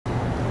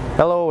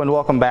Hello and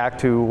welcome back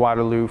to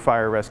Waterloo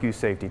Fire Rescue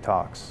Safety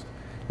Talks.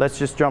 Let's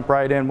just jump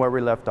right in where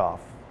we left off.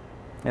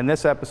 In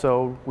this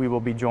episode, we will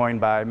be joined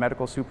by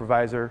Medical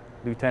Supervisor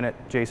Lieutenant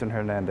Jason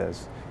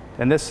Hernandez.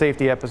 In this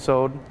safety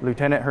episode,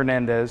 Lieutenant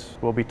Hernandez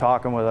will be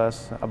talking with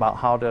us about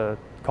how to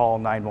call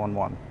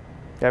 911.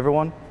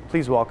 Everyone,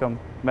 please welcome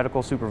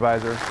Medical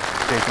Supervisor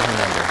Jason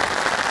Hernandez.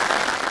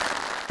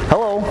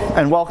 Hello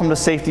and welcome to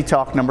Safety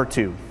Talk number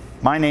 2.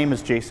 My name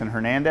is Jason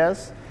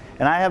Hernandez,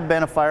 and I have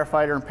been a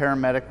firefighter and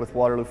paramedic with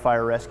Waterloo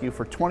Fire Rescue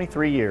for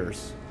 23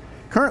 years.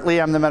 Currently,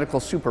 I'm the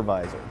medical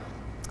supervisor.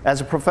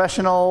 As a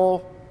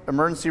professional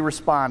emergency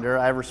responder,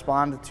 I've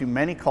responded to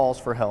many calls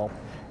for help,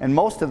 and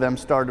most of them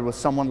started with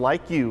someone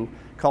like you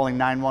calling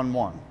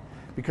 911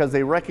 because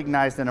they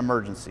recognized an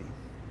emergency.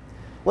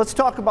 Let's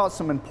talk about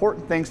some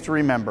important things to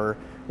remember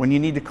when you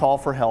need to call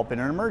for help in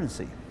an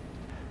emergency.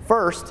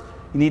 First,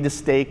 you need to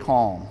stay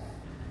calm.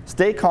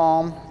 Stay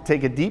calm,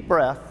 take a deep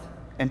breath,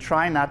 and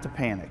try not to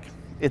panic.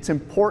 It's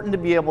important to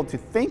be able to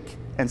think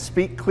and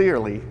speak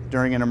clearly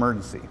during an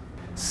emergency.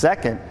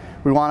 Second,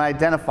 we want to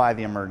identify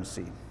the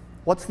emergency.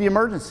 What's the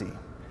emergency?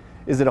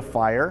 Is it a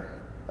fire,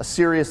 a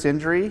serious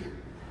injury,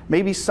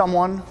 maybe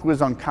someone who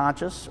is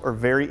unconscious or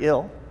very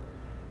ill?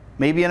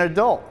 Maybe an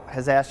adult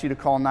has asked you to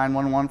call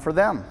 911 for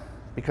them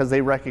because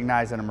they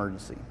recognize an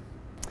emergency.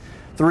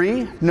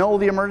 3, know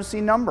the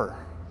emergency number.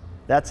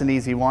 That's an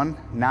easy one,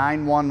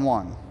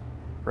 911,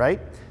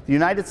 right? The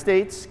United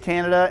States,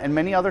 Canada, and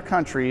many other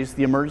countries,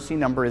 the emergency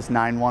number is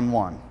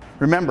 911.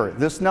 Remember,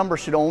 this number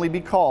should only be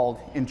called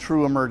in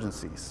true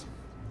emergencies.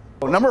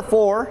 Number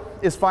 4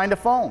 is find a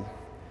phone.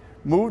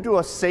 Move to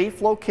a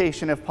safe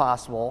location if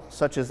possible,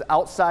 such as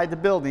outside the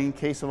building in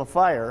case of a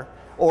fire,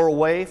 or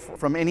away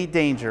from any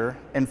danger,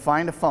 and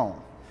find a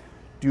phone.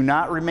 Do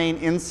not remain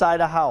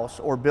inside a house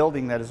or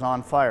building that is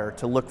on fire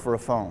to look for a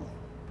phone.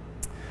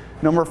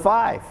 Number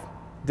 5,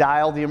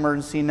 dial the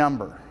emergency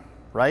number.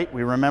 Right?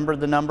 We remember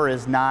the number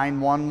is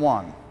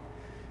 911,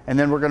 and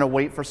then we're going to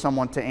wait for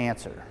someone to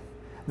answer.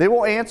 They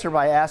will answer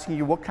by asking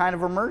you what kind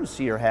of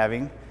emergency you're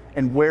having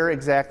and where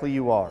exactly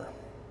you are.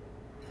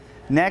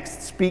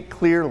 Next, speak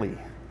clearly.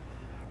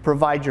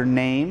 Provide your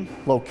name,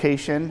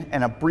 location,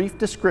 and a brief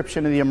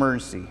description of the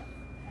emergency.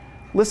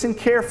 Listen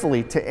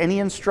carefully to any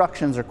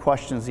instructions or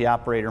questions the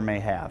operator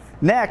may have.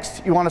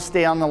 Next, you want to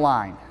stay on the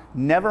line.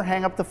 Never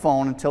hang up the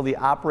phone until the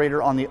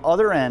operator on the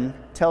other end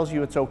tells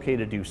you it's okay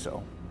to do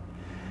so.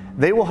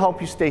 They will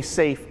help you stay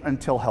safe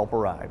until help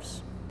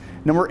arrives.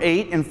 Number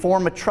 8,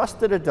 inform a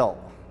trusted adult.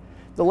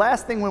 The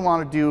last thing we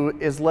want to do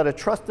is let a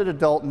trusted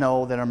adult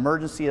know that an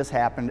emergency has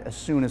happened as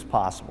soon as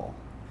possible.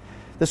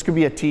 This could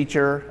be a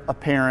teacher, a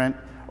parent,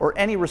 or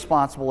any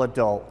responsible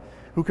adult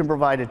who can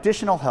provide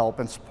additional help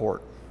and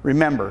support.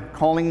 Remember,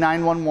 calling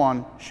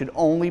 911 should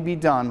only be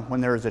done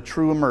when there is a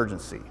true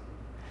emergency.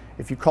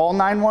 If you call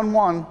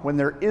 911 when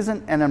there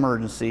isn't an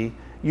emergency,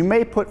 you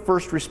may put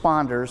first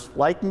responders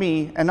like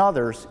me and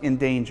others in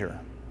danger.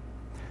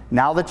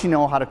 Now that you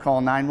know how to call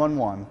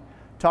 911,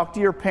 talk to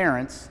your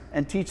parents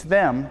and teach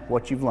them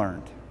what you've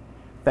learned.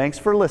 Thanks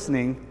for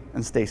listening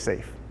and stay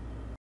safe.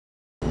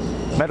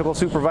 Medical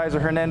Supervisor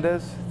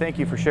Hernandez, thank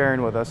you for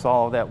sharing with us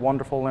all of that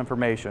wonderful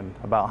information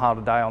about how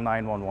to dial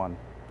 911.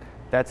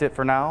 That's it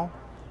for now.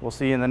 We'll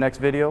see you in the next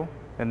video.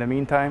 In the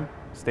meantime,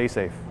 stay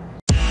safe.